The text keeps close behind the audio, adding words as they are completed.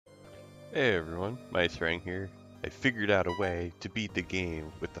Hey everyone, Micerang here. I figured out a way to beat the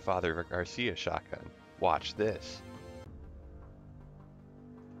game with the Father Garcia shotgun. Watch this.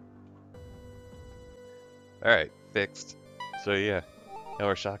 Alright, fixed. So yeah, now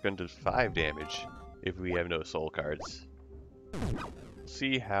our shotgun does 5 damage if we have no soul cards.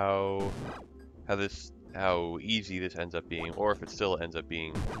 See how easy this ends up being, or if it still ends up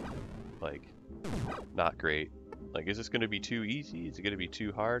being like not great. Like, is this gonna be too easy? Is it gonna be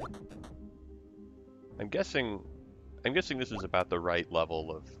too hard? I'm guessing this is about the right level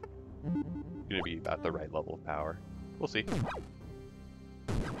of power. We'll see.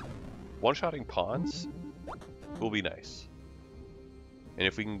 One-shotting pawns will be nice. And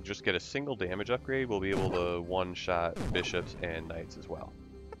if we can just get a single damage upgrade, we'll be able to one-shot bishops and knights as well.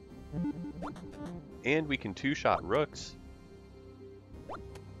 And we can two-shot rooks.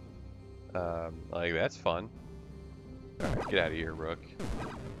 Like, that's fun. Alright, get out of here, rook.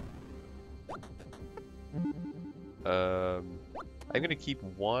 I'm gonna keep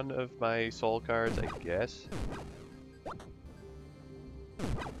one of my soul cards, I guess.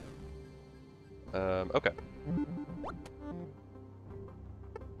 Okay.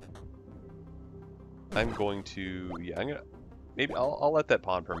 I'm going to, yeah, maybe I'll let that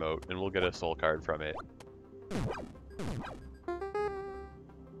pawn promote and we'll get a soul card from it.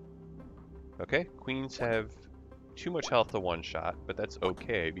 Okay, queens have too much health to one shot, but that's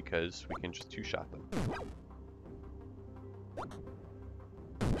okay because we can just two shot them.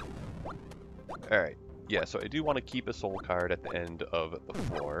 Alright, yeah, so I do want to keep a soul card at the end of the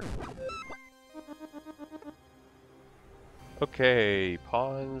floor. Okay,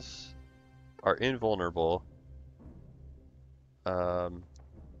 pawns are invulnerable. Okay,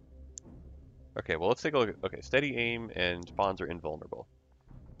 well let's take a look at, okay, steady aim and pawns are invulnerable.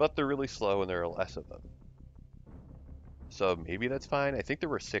 But they're really slow and there are less of them. So maybe that's fine. I think there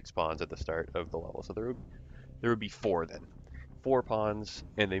were 6 pawns at the start of the level, so there would be 4 then. 4 pawns,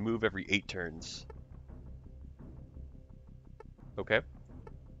 and they move every 8 turns. Okay.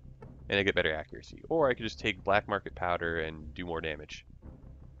 And I get better accuracy. Or I could just take black market powder and do more damage.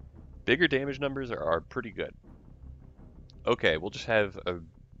 Bigger damage numbers are pretty good. Okay, we'll just have a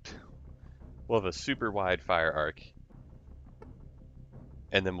super wide fire arc.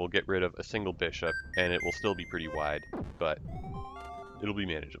 And then we'll get rid of a single bishop, and it will still be pretty wide, but it'll be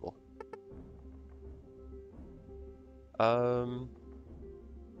manageable.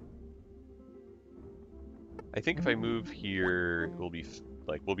 I think if I move here, we'll be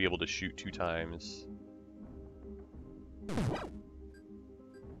able to shoot 2 times.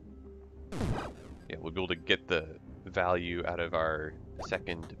 Yeah, we'll be able to get the value out of our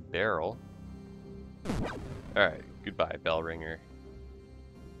second barrel. Alright, goodbye, bell ringer.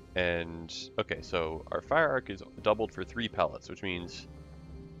 And, okay, so our fire arc is doubled for 3 pellets, which means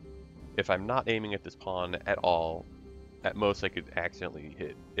if I'm not aiming at this pawn at all, at most I could accidentally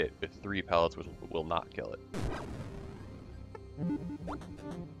hit it with 3 pellets, which will not kill it.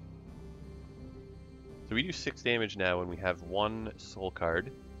 So we do 6 damage now when we have 1 soul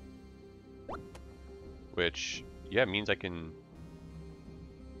card. Which, yeah, means I can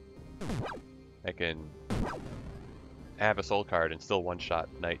have a soul card and still one-shot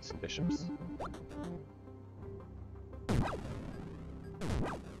knights and bishops.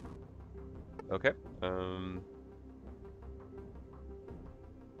 Okay, I'm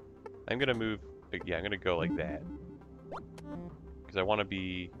gonna move, yeah, I'm gonna go like that. Because I want to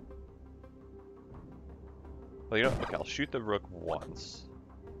be, well, you know, okay, I'll shoot the rook once.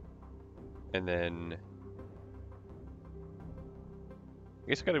 And then, I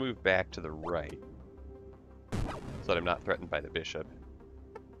guess I gotta move back to the right. So that I'm not threatened by the bishop.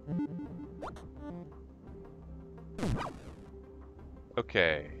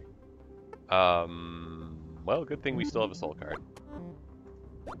 Okay. Well, good thing we still have a soul card.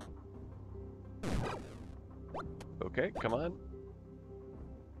 Okay, come on.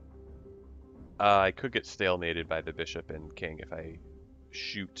 I could get stalemated by the bishop and king if I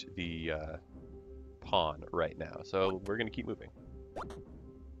shoot the pawn right now. So we're gonna keep moving.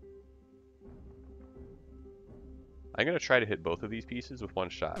 I'm gonna try to hit both of these pieces with one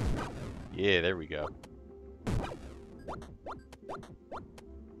shot. Yeah, there we go.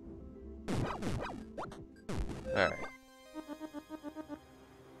 Alright.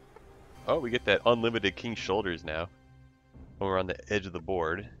 Oh, we get that unlimited king's shoulders now. When we're on the edge of the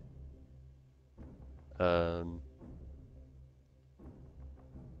board. 2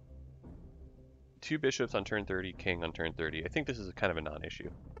 bishops on turn 30, king on turn 30. I think this is kind of a non-issue.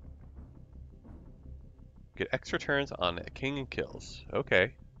 Get extra turns on king and kills.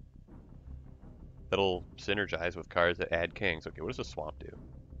 Okay. That'll synergize with cards that add kings. Okay, what does the swamp do?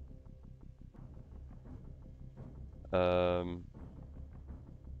 Add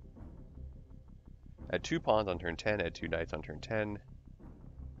 2 pawns on turn 10, add 2 knights on turn 10.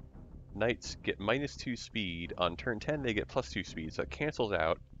 Knights get -2 speed. On turn 10, they get +2 speed, so it cancels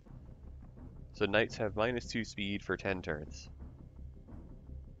out. So knights have -2 speed for 10 turns.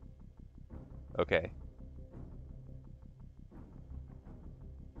 Okay.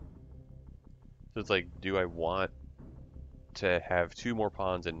 So it's like, do I want to have 2 more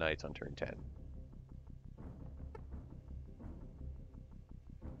pawns and knights on turn 10?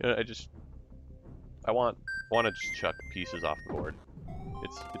 You know, I want to just chuck pieces off the board.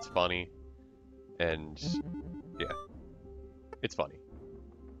 It's funny, and yeah, it's funny.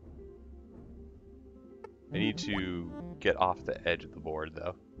 I need to get off the edge of the board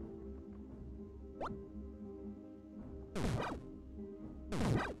though.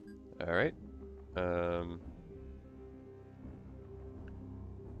 All right. I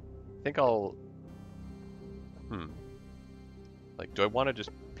think I'll. Like, do I want to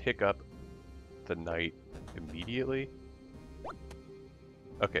just pick up the knight immediately?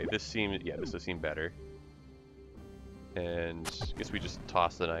 Okay, this does seem better. And I guess we just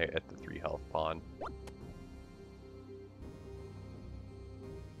toss the knight at the 3 health pawn.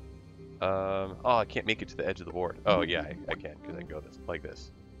 Oh, I can't make it to the edge of the board. Oh yeah, I can, because I go like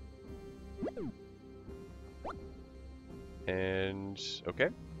this. And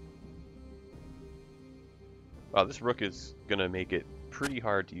okay. Wow, this rook is gonna make it pretty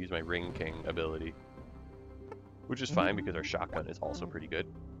hard to use my ring king ability. Which is fine because our shotgun is also pretty good.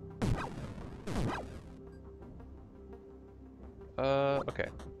 Okay.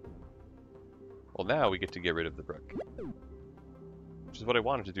 Well, now we get to get rid of the rook. Which is what I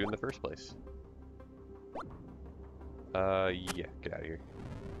wanted to do in the first place. Yeah, get out of here.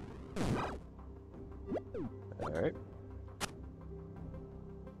 Alright.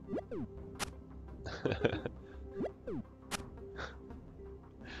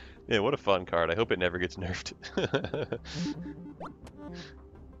 Yeah, what a fun card. I hope it never gets nerfed.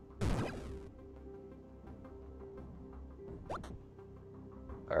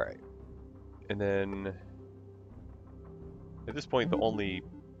 Alright. And then at this point the only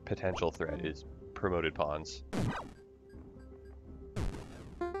potential threat is promoted pawns.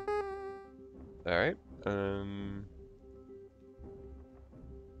 Alright.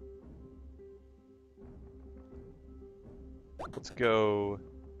 Let's go.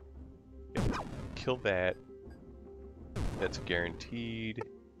 Yeah, let's kill that. That's guaranteed.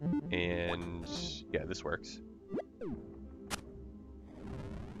 And yeah, this works.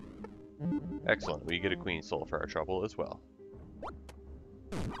 Excellent. We get a Queen Soul for our trouble as well.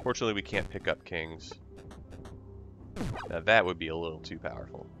 Fortunately, we can't pick up kings. Now that would be a little too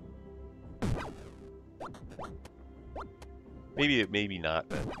powerful. Maybe not,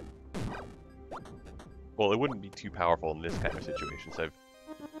 but... Well, it wouldn't be too powerful in this kind of situation, so I've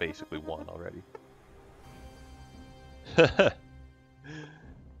basically won already. I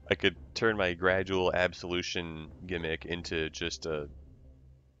could turn my gradual absolution gimmick into just a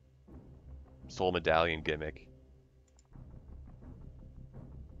soul medallion gimmick.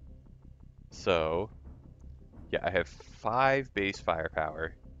 So, yeah, I have 5 base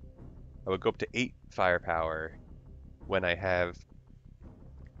firepower. I would go up to 8 firepower when I have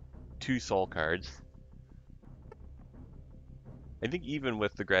 2 soul cards. I think even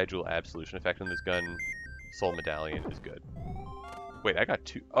with the gradual absolution effect on this gun, soul medallion is good. Wait, I got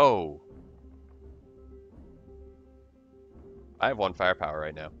 2. Oh! I have 1 firepower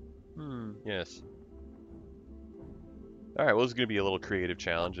right now. Yes. Alright, well this is going to be a little creative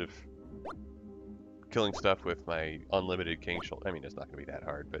challenge of killing stuff with my unlimited king shoulder. I mean, it's not going to be that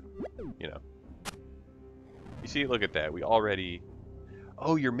hard, but, you know. You see, look at that. We already...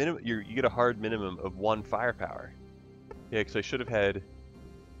 Oh, you get a hard minimum of 1 firepower. Yeah, because I should have had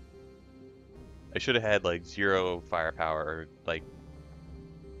like 0 firepower, or like,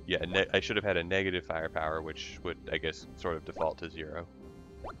 yeah, I should have had a negative firepower, which would, I guess, sort of default to 0.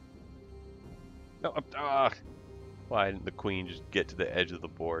 No, why didn't the queen just get to the edge of the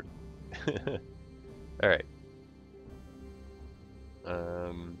board? Alright.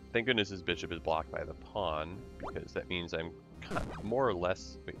 Thank goodness his bishop is blocked by the pawn, because that means I'm kind of more or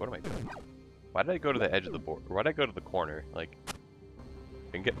less... Wait, what am I doing? Why did I go to the edge of the board? Why did I go to the corner? Like,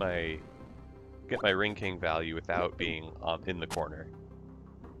 I can get my ring king value without being in the corner.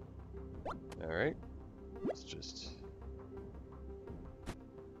 All right, let's just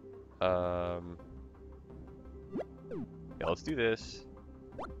yeah, let's do this.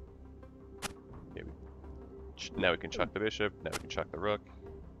 Yeah, now we can chuck the bishop. Now we can chuck the rook.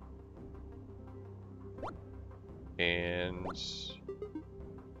 And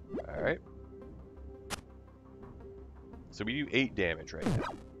all right. so we do 8 damage right now.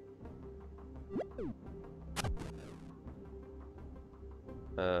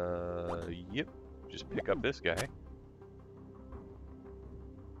 Yep. Just pick up this guy.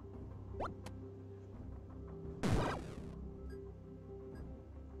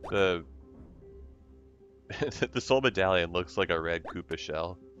 The the soul medallion looks like a red Koopa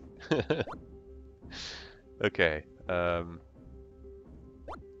shell. Okay. Let's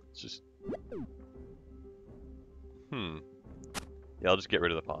just. Yeah, I'll just get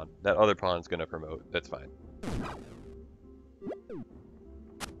rid of the pawn. That other pawn's gonna promote. That's fine.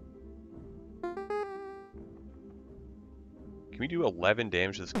 Can we do 11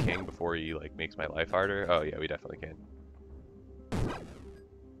 damage to this king before he like makes my life harder? Oh yeah, we definitely can.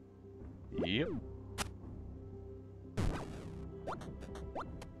 Yep.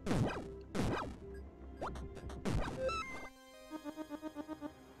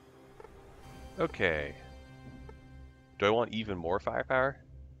 Okay. Do I want even more firepower?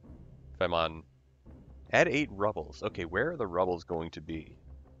 If I'm on... Add 8 rubbles. Okay, where are the rubbles going to be?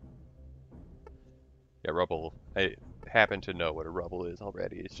 Yeah, rubble. I happen to know what a rubble is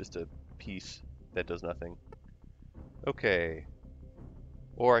already. It's just a piece that does nothing. Okay.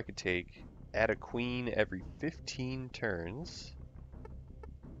 Or I could take... Add a queen every 15 turns.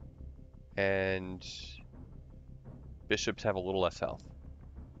 And... bishops have a little less health.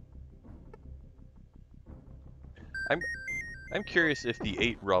 I'm curious if the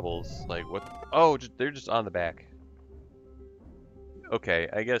 8 rubbles, like what? Oh, they're just on the back. Okay,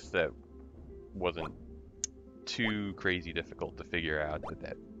 I guess that wasn't too crazy difficult to figure out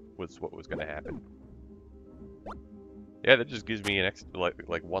that was what was going to happen. Yeah, that just gives me an extra,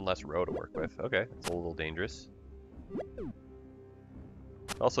 like one less row to work with. Okay, it's a little dangerous.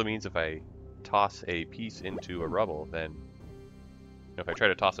 It also means if I toss a piece into a rubble, then if I try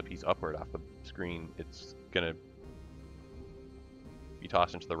to toss a piece upward off the screen, it's gonna be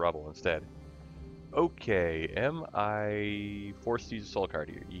tossed into the rubble instead. Okay, am I forced to use a soul card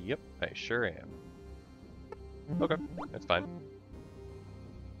here? Yep, I sure am. Okay, that's fine.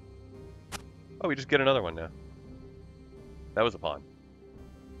 Oh, we just get another one now. That was a pawn.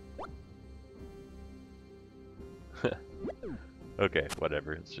 Okay,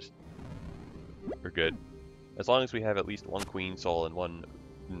 whatever, it's just... we're good. As long as we have at least 1 queen soul and 1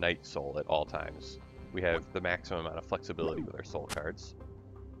 knight soul at all times, we have the maximum amount of flexibility with our soul cards.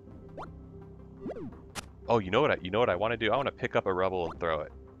 Oh, you know what I want to do? I want to pick up a rubble and throw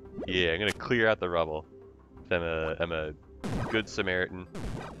it. Yeah, I'm gonna clear out the rubble. I'm a good Samaritan.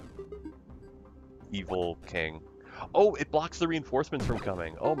 Evil king. Oh, it blocks the reinforcements from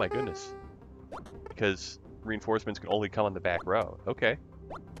coming. Oh my goodness. Because reinforcements can only come on the back row. Okay.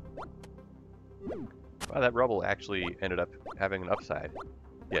 Wow, that rubble actually ended up having an upside.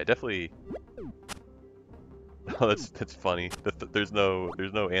 Yeah, definitely. Oh, that's funny. There's no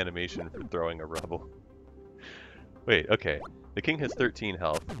animation for throwing a rubble. Wait, okay. The king has 13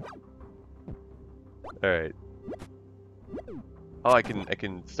 health. All right. Oh, I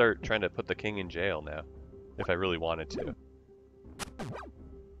can start trying to put the king in jail now, if I really wanted to.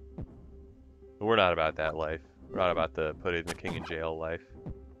 But we're not about that life. We're not about the putting the king in jail life.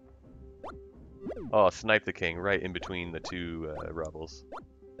 Oh, snipe the king right in between the 2 rebels.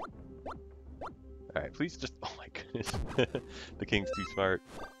 Alright, please just... oh my goodness. The king's too smart.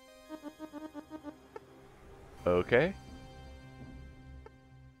 Okay.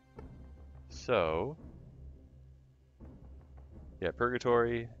 So... yeah,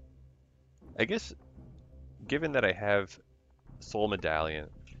 Purgatory. I guess, given that I have Soul Medallion,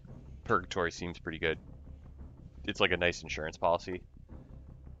 Purgatory seems pretty good. It's like a nice insurance policy.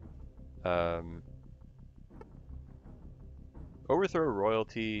 Overthrow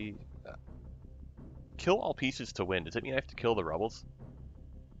royalty. Kill all pieces to win. Does that mean I have to kill the rebels?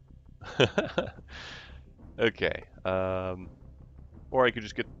 Okay. Or I could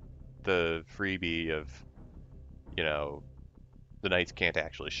just get the freebie of, you know, the knights can't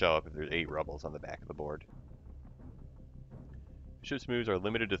actually show up if there's 8 rebels on the back of the board. Bishop's moves are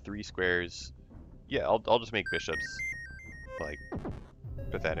limited to 3 squares. Yeah, I'll just make bishops, like,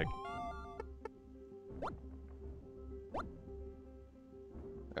 pathetic.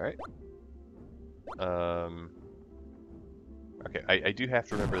 Alright. Okay, I do have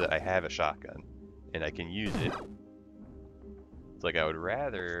to remember that I have a shotgun, and I can use it. It's like I would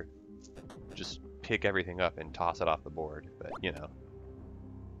rather just pick everything up and toss it off the board, but, you know.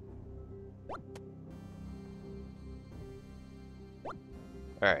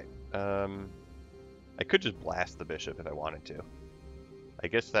 Alright, I could just blast the bishop if I wanted to. I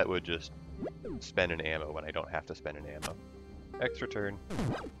guess that would just spend an ammo when I don't have to spend an ammo. Extra turn.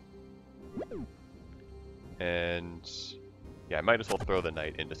 And Yeah, I might as well throw the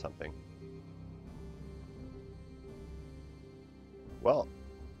knight into something. Well,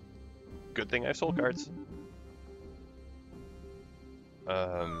 good thing I have soul cards.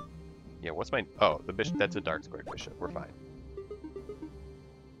 Yeah, what's my... Oh, the bishop, that's a dark squared bishop. We're fine.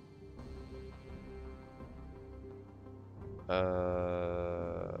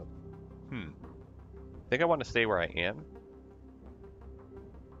 I think I want to stay where I am.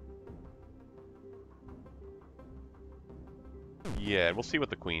 Yeah, and we'll see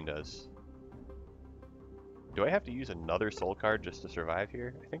what the queen does. Do I have to use another soul card just to survive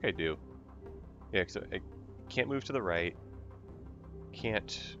here? I think I do. Yeah, so I can't move to the right.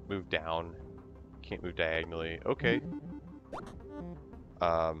 Can't move down. Can't move diagonally. Okay.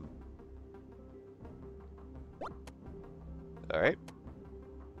 Alright.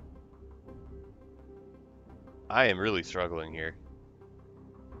 I am really struggling here.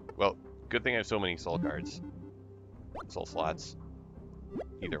 Well, good thing I have so many soul cards. Soul slots.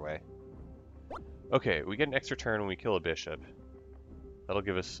 Either way. Okay, we get an extra turn when we kill a bishop. That'll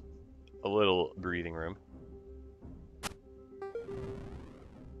give us a little breathing room.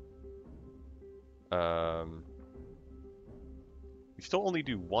 We still only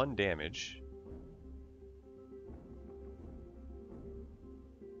do 1 damage.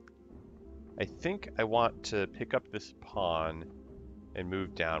 I think I want to pick up this pawn and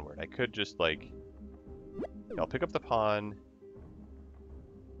move downward. I could just like... I'll pick up the pawn.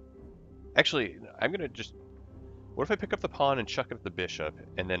 Actually, I'm gonna just... What if I pick up the pawn and chuck it at the bishop,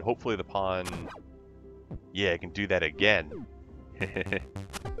 and then hopefully the pawn... Yeah, I can do that again.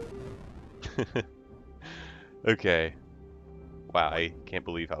 Okay. Wow, I can't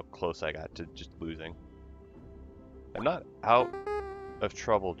believe how close I got to just losing. I'm not out of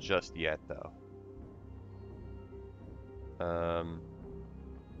trouble just yet, though.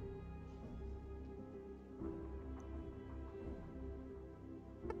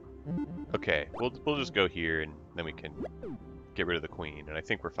 Okay, we'll just go here, and then we can get rid of the queen, and I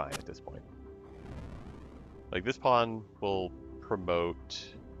think we're fine at this point. Like, this pawn will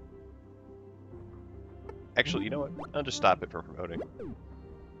promote... Actually, you know what? I'll just stop it from promoting.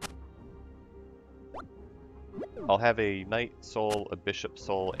 I'll have a knight soul, a bishop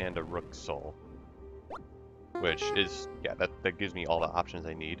soul, and a rook soul. Which is, yeah, that gives me all the options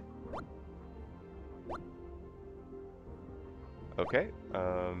I need. Okay,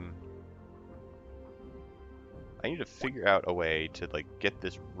 I need to figure out a way to, like, get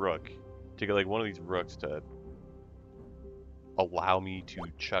this rook, to get, like, one of these rooks to allow me to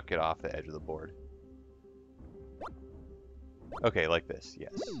chuck it off the edge of the board. Okay, like this,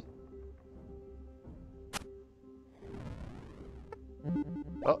 yes.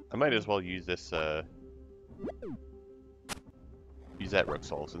 Oh, I might as well use this, use that rook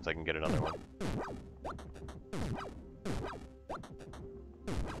soul since I can get another one.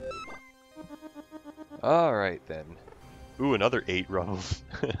 Alright then. Ooh, another 8 rolls.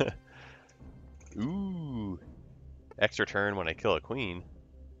 Ooh. Extra turn when I kill a queen.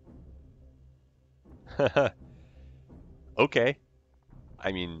 Okay.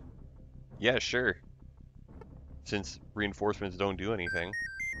 I mean, yeah, sure. Since reinforcements don't do anything,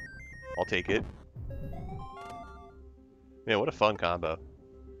 I'll take it. Man, what a fun combo.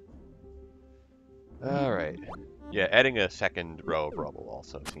 Alright. Yeah, adding a second row of rubble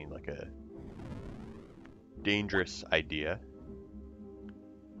also seemed like a dangerous idea.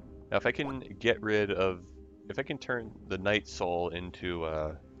 Now, if I can get rid of... If I can turn the knight soul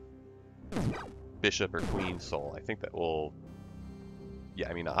into bishop or queen soul, I think that will... Yeah,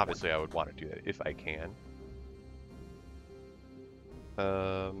 I mean, obviously I would want to do that if I can.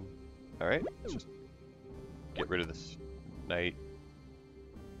 Alright, let's just get rid of this knight.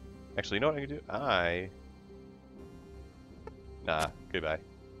 Actually, you know what I can do? Nah, goodbye.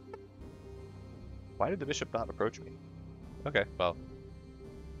 Why did the bishop not approach me? Okay, well.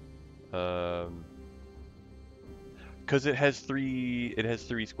 Because it has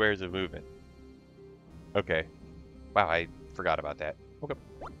three squares of movement. Okay. Wow, I forgot about that. Okay.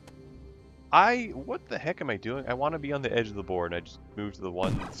 What the heck am I doing? I want to be on the edge of the board, and I just moved to the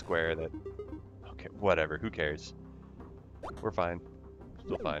one square that... Okay, whatever, who cares? We're fine.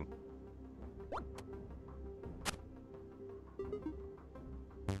 Still fine.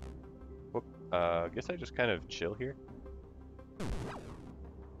 Whoop. I guess I just kind of chill here.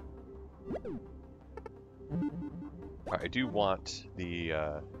 Alright, I do want the,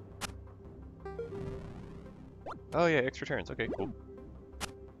 Oh yeah, extra turns. Okay, cool.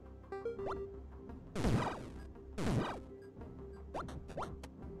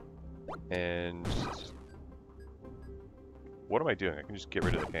 And... What am I doing? I can just get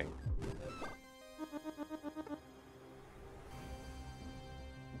rid of the king.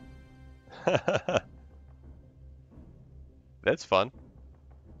 That's fun.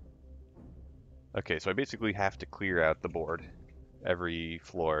 Okay, so I basically have to clear out the board every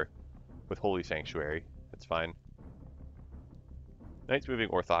floor with Holy Sanctuary. That's fine. Knights moving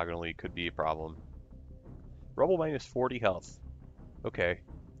orthogonally could be a problem. Rubble minus 40 health. Okay.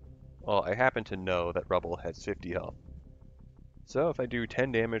 Well, I happen to know that Rubble has 50 health. So if I do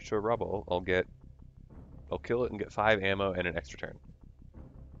 10 damage to a Rubble, I'll kill it and get 5 ammo and an extra turn.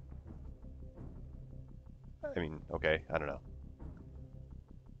 I mean, okay, I don't know.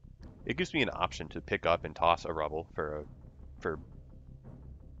 It gives me an option to pick up and toss a Rubble for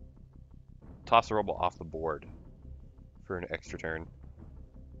toss a Rubble off the board for an extra turn.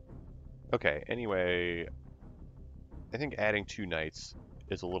 Okay, anyway, I think adding 2 Knights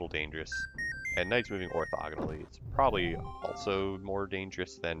is a little dangerous. And Knights moving orthogonally, it's probably also more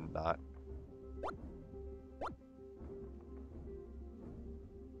dangerous than not.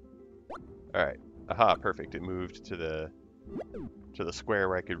 Alright. Aha, perfect. It moved to the square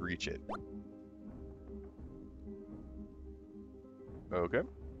where I could reach it. Okay.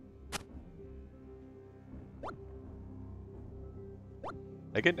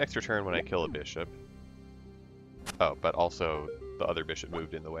 I get an extra turn when I kill a bishop. Oh, but also the other bishop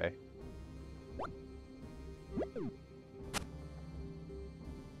moved in the way.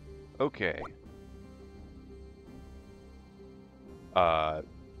 Okay. Wow,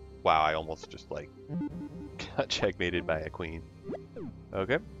 I almost just, like, got checkmated by a queen.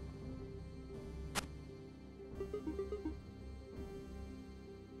 Okay.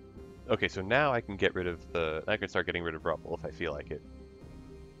 Okay, so now I can get rid of I can start getting rid of Rubble if I feel like it.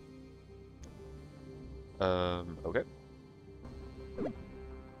 Okay.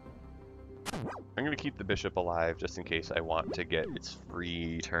 I'm gonna keep the bishop alive just in case I want to get its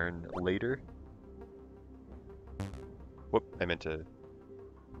free turn later. Whoop, I meant to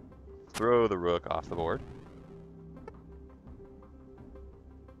throw the rook off the board.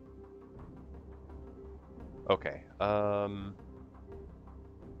 Okay, I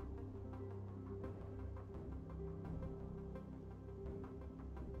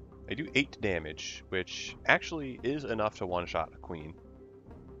do 8 damage, which actually is enough to one-shot a queen.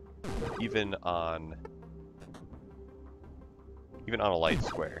 Even on a light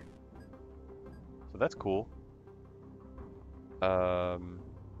square. So that's cool.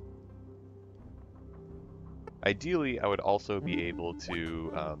 Ideally, I would also be able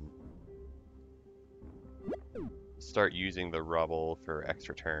to start using the Rubble for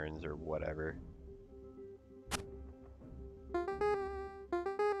extra turns or whatever.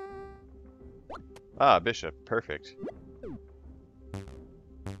 Ah, bishop. Perfect.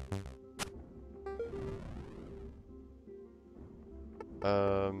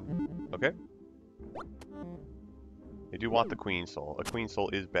 Okay. I do want the queen soul. A queen soul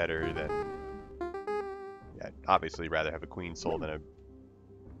is better than... Yeah, I'd obviously rather have a queen soul than a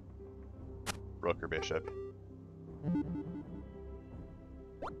rook or bishop.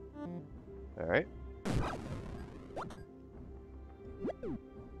 Alright.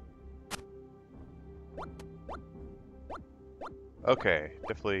 Okay,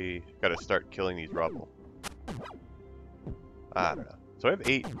 definitely gotta start killing these Rubble. I don't know. So I have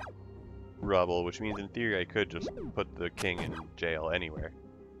 8 Rubble, which means in theory I could just put the king in jail anywhere.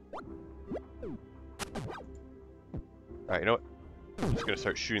 Alright, you know what? I'm just gonna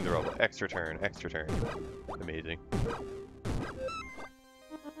start shooting the Rubble. Extra turn, extra turn. Amazing.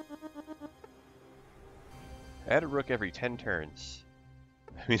 Add a rook every 10 turns.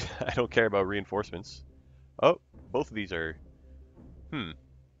 I mean, I don't care about reinforcements. Oh, both of these are...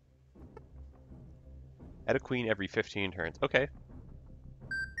 Add a queen every 15 turns. Okay.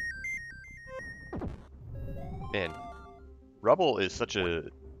 Man, Rubble is such a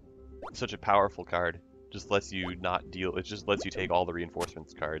powerful card. Just lets you not deal. It just lets you take all the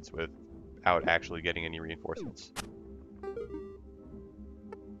reinforcements cards without actually getting any reinforcements.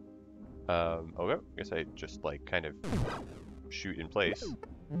 Okay. I guess I just like kind of shoot in place.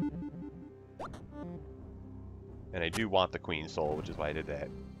 And I do want the queen soul, which is why I did that.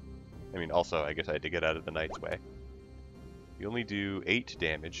 I mean, also, I guess I had to get out of the knight's way. You only do 8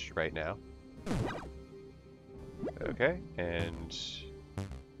 damage right now. Okay, and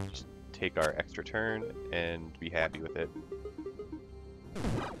just take our extra turn and be happy with it.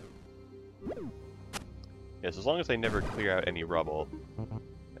 Yes, as long as I never clear out any Rubble,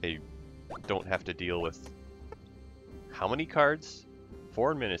 I don't have to deal with... How many cards?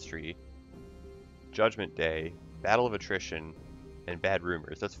 Foreign Ministry, Judgment Day, Battle of Attrition, and Bad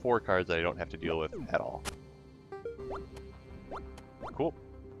Rumors. That's 4 cards that I don't have to deal with at all. Cool.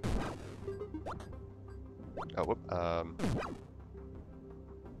 Oh, whoop.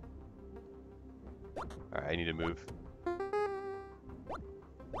 Alright, I need to move.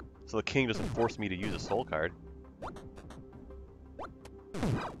 So the king doesn't force me to use a soul card.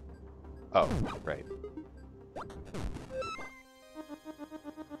 Oh, right.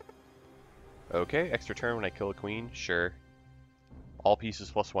 Okay, extra turn when I kill a queen, sure. All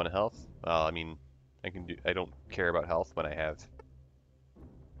pieces plus 1 health. Well, I mean, I don't care about health when I have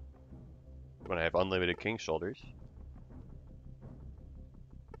unlimited king shoulders.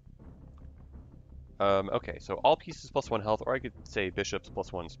 Okay, so all pieces plus 1 health, or I could say bishops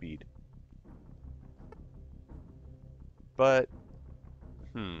plus 1 speed. But,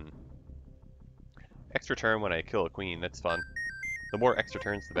 extra turn when I kill a queen, that's fun. The more extra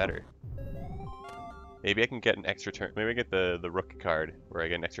turns, the better. Maybe I can get an extra turn. Maybe I get the rook card, where I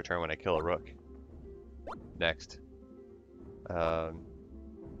get an extra turn when I kill a rook. Next. Alright,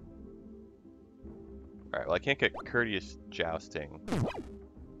 well I can't get courteous jousting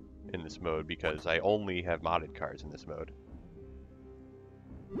in this mode because I only have modded cards in this mode.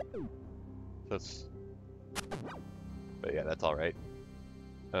 So it's... But yeah, that's alright.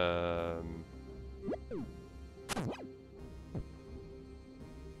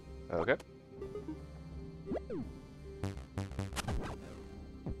 Okay.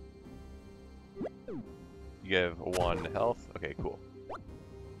 You have 1 health. Okay, cool.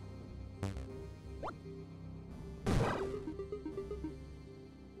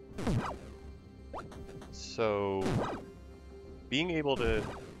 So, being able to...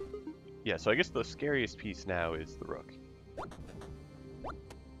 Yeah, so I guess the scariest piece now is the rook.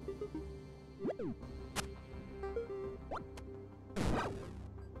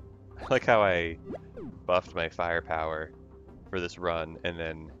 I like how I buffed my firepower for this run and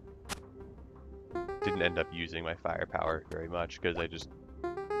then didn't end up using my firepower very much because I just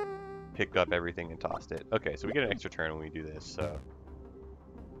picked up everything and tossed it. Okay, so we get an extra turn when we do this, so...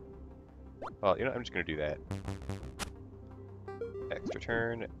 Well, you know, I'm just going to do that. Extra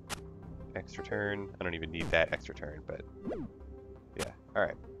turn. Extra turn. I don't even need that extra turn, but... Yeah,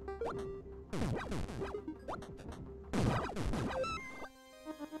 alright.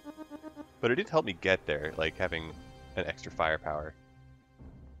 But it did help me get there, like having an extra firepower.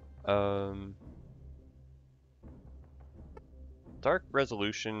 Dark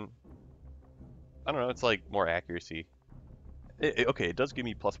resolution. I don't know, it's like more accuracy. Okay, it does give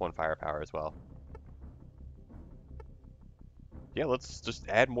me +1 firepower as well. Yeah, let's just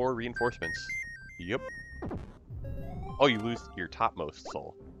add more reinforcements. Yep. Oh, you lose your topmost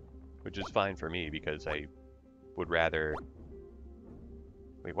soul, which is fine for me because I would rather...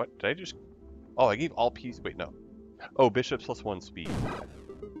 Wait, what? Did I just... Oh, I gave all pieces... Wait, no. Oh, bishops +1 speed.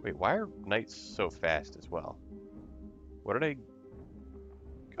 Wait, why are knights so fast as well? What did I...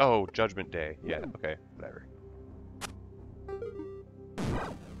 Oh, Judgment Day. Yeah, okay, whatever.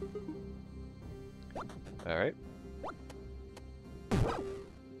 Alright.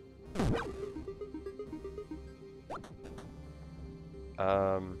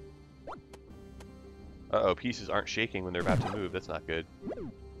 Uh-oh, pieces aren't shaking when they're about to move. That's not good.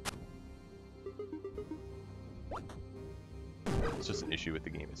 It's just an issue with the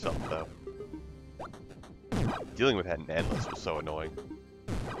game itself, though. Dealing with that in Endless was so annoying.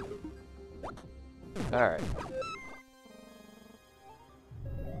 Alright.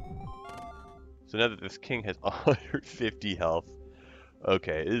 So now that this king has 150 health,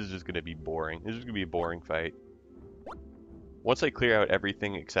 okay, this is just going to be boring. This is going to be a boring fight. Once I clear out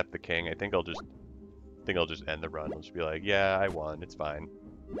everything except the king, I think I'll just end the run. I'll just be like, yeah, I won. It's fine.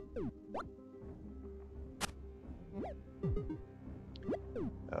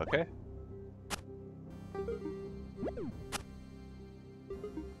 Okay.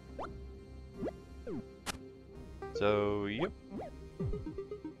 So, yep.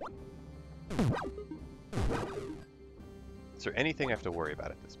 Is there anything I have to worry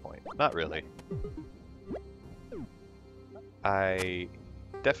about at this point? Not really. I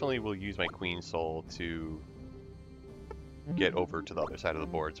definitely will use my Queen Soul to get over to the other side of the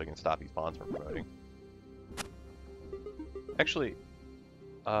board so I can stop these pawns from promoting. Actually,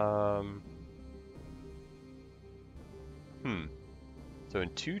 So in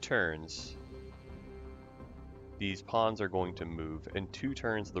 2 turns, these pawns are going to move. In 2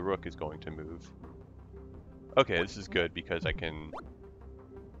 turns, the rook is going to move. Okay, this is good because I can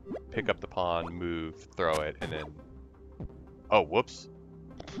pick up the pawn, move, throw it, and then... Oh, whoops.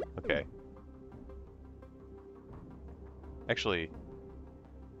 Okay. Actually,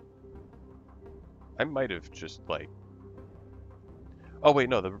 I might have just, like... Oh, wait,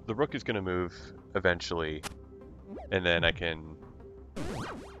 no, the rook is going to move eventually, and then I can...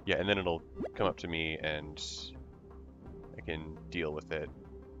 Yeah, and then it'll come up to me, and I can deal with it.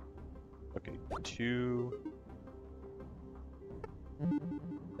 Okay, 2.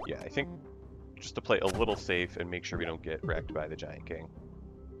 Yeah, I think just to play a little safe and make sure we don't get wrecked by the Giant King.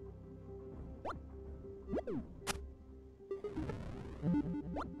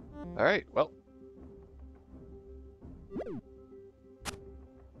 Alright, well.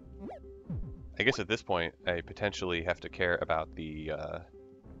 I guess at this point, I potentially have to care about the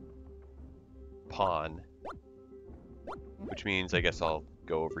pawn, which means I guess I'll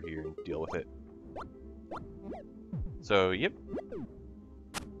go over here and deal with it. So, yep.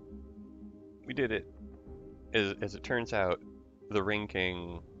 We did it. As it turns out, the Ring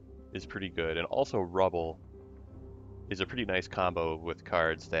King is pretty good, and also Rubble is a pretty nice combo with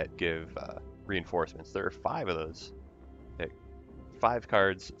cards that give reinforcements. There are 5 of those. 5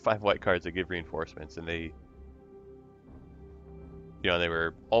 cards, 5 white cards that give reinforcements, and they, they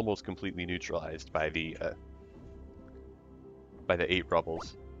were almost completely neutralized by the 8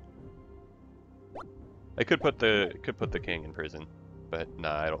 Rubbles. I could put the king in prison, but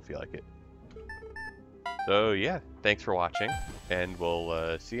nah, I don't feel like it. So yeah, thanks for watching, and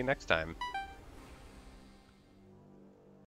we'll see you next time.